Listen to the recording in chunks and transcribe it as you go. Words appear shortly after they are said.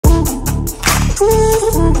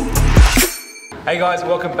Hey guys,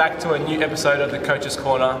 welcome back to a new episode of the Coach's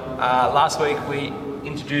Corner. Last week we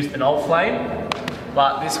introduced an old flame,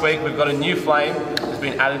 but this week we've got a new flame that's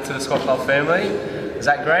been added to the Squat Club family.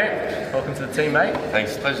 Zach Grant, welcome to the team, mate.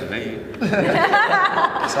 Thanks, pleasure to be here.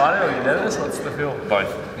 Excited or are you nervous? What's the feel? Both,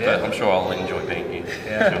 Yeah. but I'm sure I'll enjoy being here.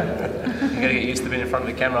 Yeah. You gotta get used to being in front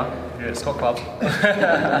of the camera if you're at a Squat Club.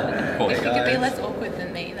 Of course. You could be less awkward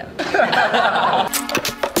than me though.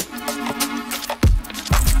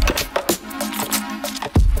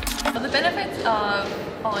 Well, the benefits of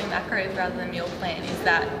following macros rather than meal plan is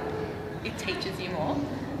that it teaches you more.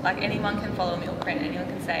 Like anyone can follow a meal plan, anyone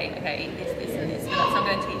can say, okay, eat this, this and this, but that's not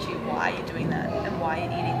going to teach you why you're doing that and why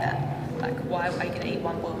you're eating that. Like why are you going to eat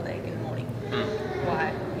one boiled egg in the morning?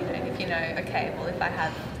 Why, you know, if you know, okay, well if I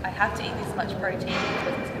have to eat this much protein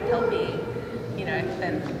because it's going to help me, you know,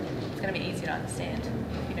 then it's going to be easier to understand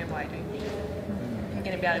if you know why you're doing things. You're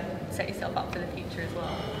going to be able to set yourself up for the future as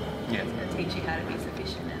well. Yeah. It's going to teach you how to be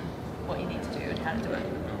sufficient and what you need to do and how to do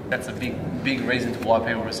it. That's a big reason to why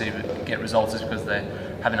people get results is because they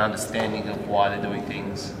have an understanding of why they're doing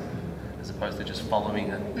things as opposed to just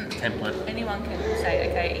following a template. Anyone can say,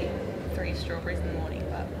 okay, eat 3 strawberries in the morning,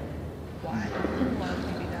 but why? Why would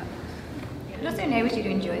you do that? It also enables you to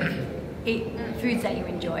eat foods that you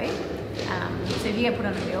enjoy. So if you get put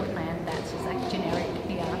on a meal plan that's just like generic,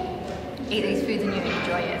 eat these foods and you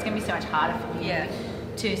enjoy it, it's going to be so much harder for you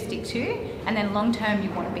to stick to. And then long term, you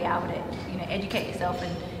want to be able to, educate yourself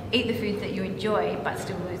and eat the foods that you enjoy, but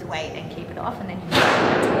still lose weight and keep it off. And then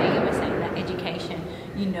you were saying that education,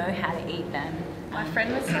 you know how to eat them. My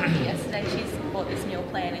friend was telling me yesterday she's bought this meal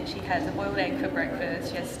plan and she has a boiled egg for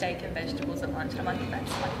breakfast, she has steak and vegetables at lunch. And I'm like,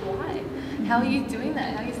 that's like, why? How are you doing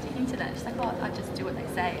that? How are you sticking to that? She's like, oh, I just do what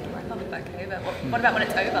they say. And I'm like, oh, okay, but what about when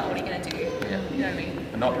it's over? What are you going to do? Yeah. You know what I mean?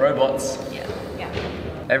 We're not robots. Yeah.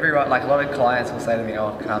 Everyone, like a lot of clients will say to me, oh,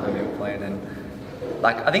 I can't have a meal plan. And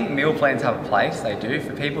like, I think meal plans have a place, they do.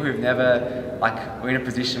 For people who've never, we're in a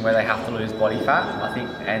position where they have to lose body fat, I think,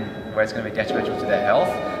 and where it's going to be detrimental to their health.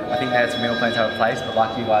 I think that meal plans have a place, but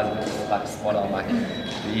like you guys are spot on.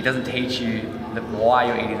 It doesn't teach you why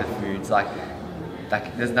you're eating the foods. Like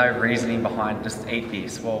there's no reasoning behind just eat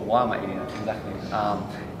this. Well, why am I eating it? Exactly.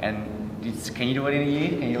 Can you do it in a year?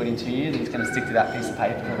 Can you do it in 2 years? Are you just going to stick to that piece of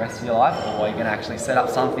paper for the rest of your life? Or are you going to actually set up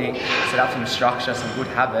some structure, some good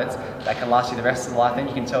habits that can last you the rest of life? Then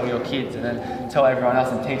you can tell your kids and then tell everyone else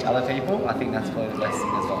and teach other people. I think that's probably the best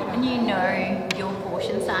thing as well. And you know your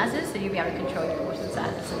portion sizes, so you'll be able to control your portion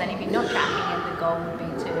sizes. So then if you're not tracking it, the goal would be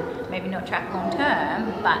to maybe not track long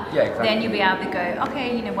term, but then you'll be able to go,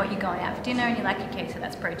 okay, you know what, you're going out for dinner and you're like, okay, so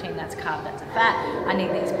that's protein, that's carb, that's a fat. I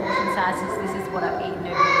need these portion sizes. This is what I've eaten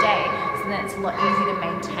over the day. So then it's a lot easier to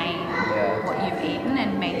maintain what you've eaten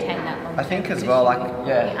and maintain that long term. I think as well,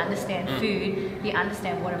 you understand food, you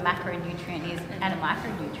understand what a macronutrient is and a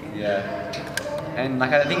micronutrient. Yeah. And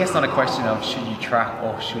I think it's not a question of should you track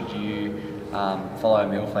or should you follow a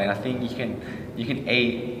meal plan. I think you can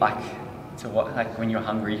eat when you're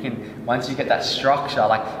hungry. Once you get that structure,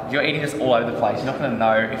 if you're eating this all over the place, you're not going to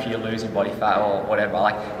know if you're losing body fat or whatever.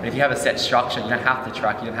 But if you have a set structure, you don't have to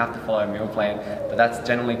track, you don't have to follow a meal plan. But that's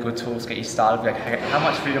generally good tools to get you started. How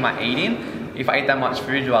much food am I eating? If I eat that much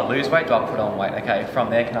food, do I lose weight? Do I put on weight? Okay, from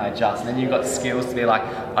there can I adjust? And then you've got skills to be like,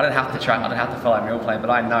 I don't have to track, I don't have to follow a meal plan, but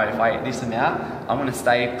I know if I eat this amount, I'm going to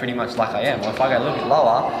stay pretty much like I am. Or if I go a little bit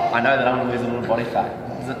lower, I know that I'm going to lose a little body fat.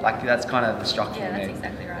 That's kind of the structure. Yeah, that's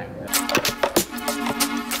exactly right.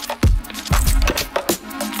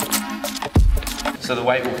 So the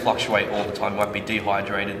weight will fluctuate all the time. You might be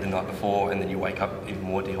dehydrated the night before and then you wake up even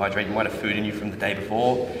more dehydrated. You might have food in you from the day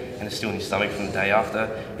before and it's still in your stomach from the day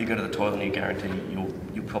after. You go to the toilet and you guarantee you'll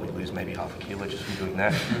probably lose maybe half a kilo just from doing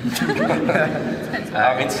that.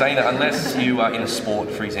 In saying that, unless you are in a sport,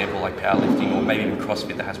 for example, like powerlifting or maybe even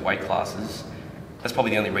CrossFit that has weight classes, that's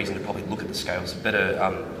probably the only reason to probably look at the scales. A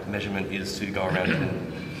better measurement is to go around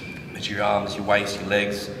and measure your arms, your waist, your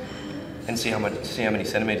legs, and see how many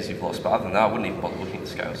centimetres you've lost. But other than that, I wouldn't even bother looking at the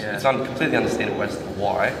scales. Yeah. It's completely understandable as to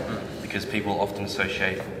why, because people often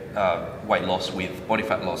associate weight loss with body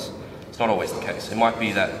fat loss. It's not always the case. It might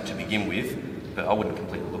be that to begin with, but I wouldn't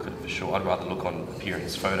completely look at it for sure. I'd rather look on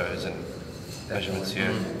appearance, photos and measurements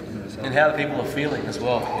here. And how the people are feeling as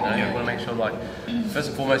well. You want to make sure, first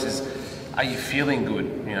and foremost is, are you feeling good?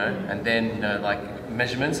 And then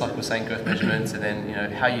measurements, like we're saying, girth measurements, and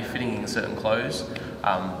then how you're fitting in certain clothes.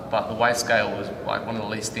 But the weight scale was one of the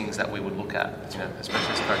least things that we would look at,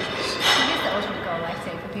 especially as coaches. I guess the ultimate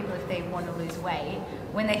goal, for people, if they want to lose weight,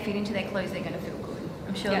 when they fit into their clothes, they're going to feel good.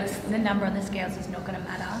 I'm sure the number on the scales is not going to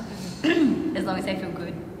matter as long as they feel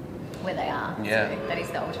good. where they are. Yeah. So that is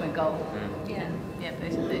the ultimate goal. Yeah. Yeah,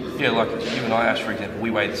 person boost. Yeah, like you and I, Ash, for example,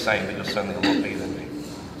 we weigh the same, but you're certainly a lot bigger than me.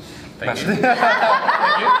 Thank you. Thank you.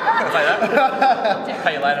 Say that.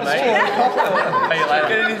 Pay you later, mate. Pay you later.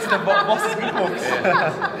 Get it into the boss's good books.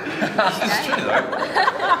 It's true though.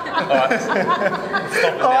 Alright.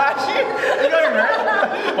 Stop it now. Actually, you got him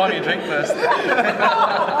right. Buy me a drink first.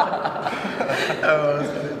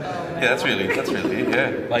 Yeah, that's really it,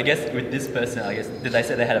 yeah. Well, I guess with this person, I guess did they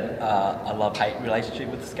say they had a love-hate relationship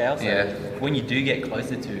with the scale? So Yeah. when you do get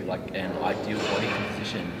closer to like an ideal body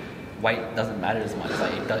composition, weight doesn't matter as much.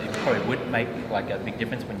 Like it probably would make like a big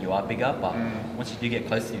difference when you are bigger, but once you do get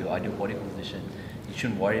close to your ideal body composition, you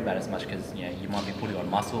shouldn't worry about it as much because you might be putting on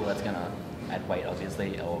muscle that's gonna add weight,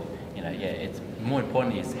 obviously, or it's more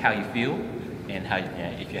important is how you feel and how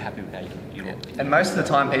if you're happy with how you look. And most of the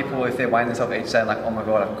time, people, if they're weighing themselves each day, like, oh my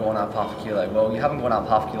god, I've gone up half a kilo. Well, you haven't gone up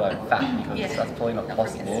half a kilo fat because Yeah. that's probably not Not from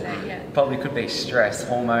possible. yesterday, yeah. Probably could be stress,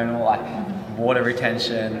 hormonal, like water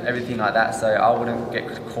retention, everything like that. So I wouldn't get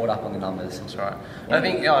caught up on the numbers. That's right. And I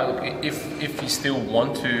think if you still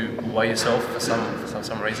want to weigh yourself for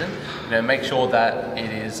some reason, make sure that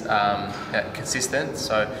it is consistent.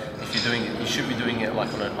 So if you're doing it, you should be doing it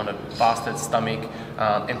like on a fasted stomach,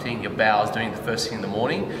 emptying your bowels, doing it the first thing in the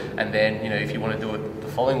morning, and then if you want to do it the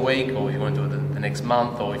following week, or if you want to do it the next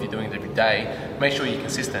month, or if you're doing it every day, make sure you're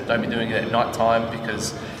consistent. Don't be doing it at night time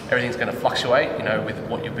because everything's going to fluctuate, with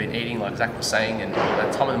what you've been eating, like Zach was saying, and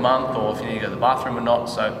the time of the month, or if you need to go to the bathroom or not.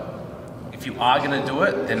 So if you are going to do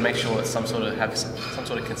it, then make sure it's some sort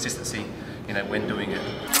of consistency, when doing it.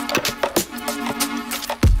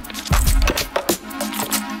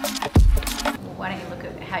 Why don't you look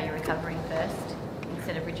at how you're recovering first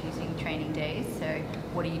instead of reducing training days? So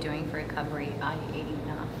what are you doing for recovery? Are you eating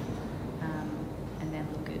enough? And then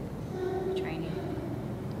look at training.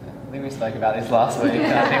 I think we spoke about this last week.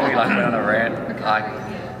 I think we went on a rant.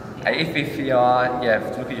 If you are,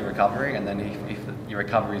 look at your recovery, and then if your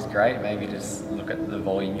recovery is great, maybe just look at the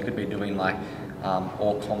volume. You could be doing like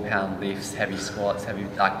all compound lifts, heavy squats,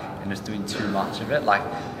 and just doing too much of it, like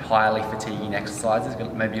highly fatiguing exercises.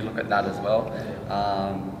 Maybe look at that as well.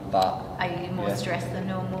 But Are you more stressed than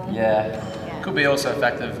normal? Yeah. Could be also a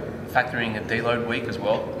fact of factoring a deload week as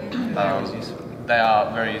well. They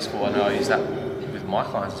are very useful. I know I use that with my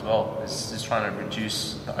clients as well. It's just trying to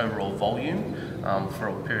reduce the overall volume for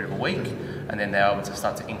a period of a week, and then they're able to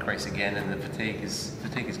start to increase again, and the fatigue is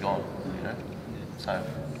gone. So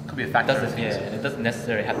it could be a factor. It doesn't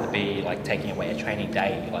necessarily have to be like taking away a training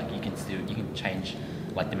day. Like you can change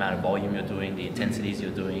like the amount of volume you're doing, the intensities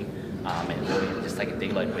you're doing, and really just take a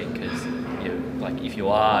deload week because if you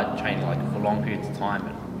are training like for long periods of time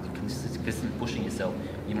and consistently pushing yourself,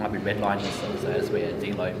 you might be redlining yourself. So that's where a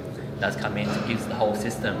deload does come in. It gives the whole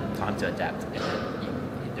system time to adapt, and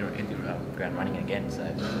then you hit the ground running again. So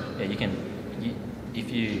you can,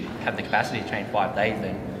 if you have the capacity to train 5 days,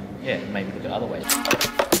 then maybe look at other ways.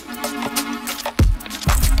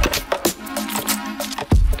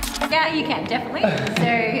 Yeah, you can, definitely. So,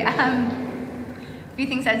 a few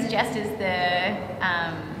things I'd suggest is the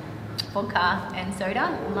vodka and soda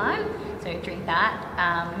and lime. So drink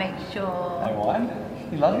that. Make sure... No wine?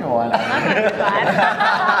 You love your wine. I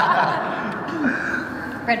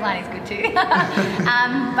love red wine is good too.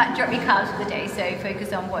 But drop your carbs for the day. So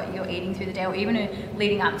focus on what you're eating through the day, or even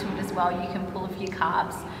leading up to it as well. You can pull a few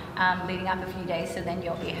carbs leading up a few days, so then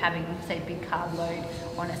you'll be having, say, a big carb load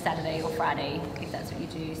on a Saturday or Friday, if that's what you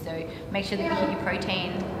do. So make sure that you hit your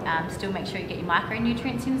protein, still make sure you get your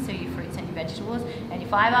micronutrients in, so your fruits and your vegetables and your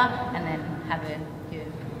fibre, and then have your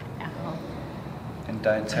alcohol. And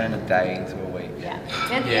don't turn a day into a week. Yeah.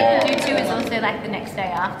 The other thing you can do too is also like the next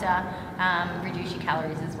day after, reduce your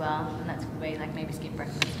calories as well, and that's a good way, like maybe skip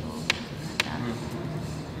breakfast or something like that.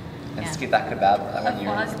 And skip that kebab. When you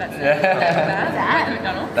That.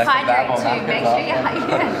 That kebab Hydrate on too. that Make kebab.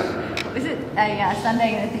 sure you was it a Sunday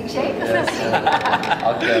and a thick shake or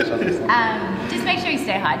something? Just make sure you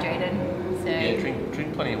stay hydrated. So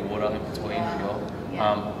Drink plenty of water in between as well.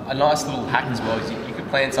 Yeah. A nice little hack as well is you could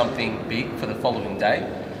plan something big for the following day,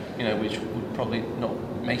 which would probably not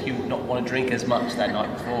make you not want to drink as much that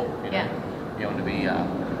night before. You want to be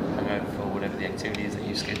hungover for whatever the activity is that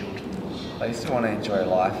you've scheduled. I used to want to enjoy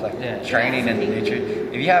life, like training and nutrition.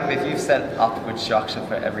 If you've set up a good structure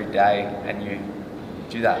for every day and you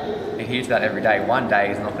do that, adhere to that every day, one day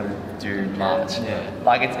is not going to do much.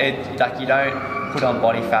 Like like you don't put on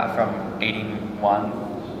body fat from eating one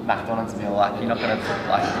McDonald's meal. Like you're not gonna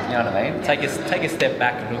like, you know what I mean? Take a step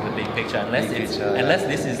back and look at the big picture. Unless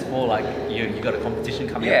this is for like you got a competition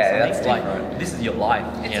coming up. Yeah, or that's something, different. like this is your life.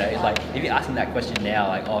 It's You know, your it's life. like if you're asking that question now,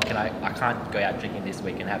 like oh, I can't go out drinking this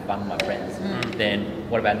week and have fun with my friends. Then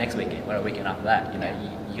what about next weekend? What about the weekend after that? You know,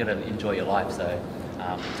 you got to enjoy your life. So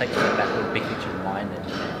take a step back, put a big picture in mind,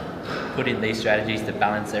 and put in these strategies to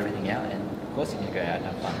balance everything out. And of course, you can go out and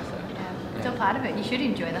have fun. So. It's all part of it. You should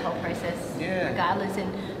enjoy the whole process, Yeah. regardless,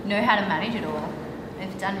 and know how to manage it all.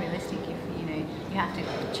 If it's unrealistic, if you have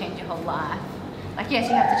to change your whole life. Like yes,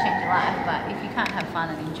 you have to change your life, but if you can't have fun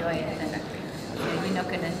and enjoy it, then you're not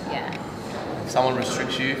gonna. Yeah. If someone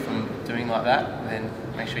restricts you from doing like that, then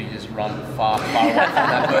make sure you just run far away from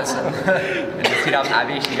that person. And just hit up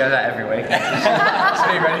Abby. She goes out every week. Just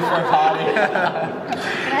be ready for a party.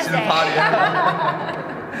 Can I She's a say? party.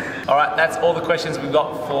 All right, that's all the questions we've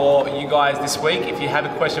got for you guys this week. If you have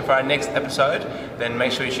a question for our next episode, then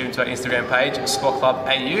make sure you shoot it to our Instagram page, Squat Club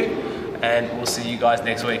AU, and we'll see you guys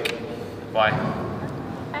next week. Bye.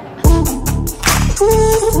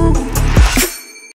 Bye.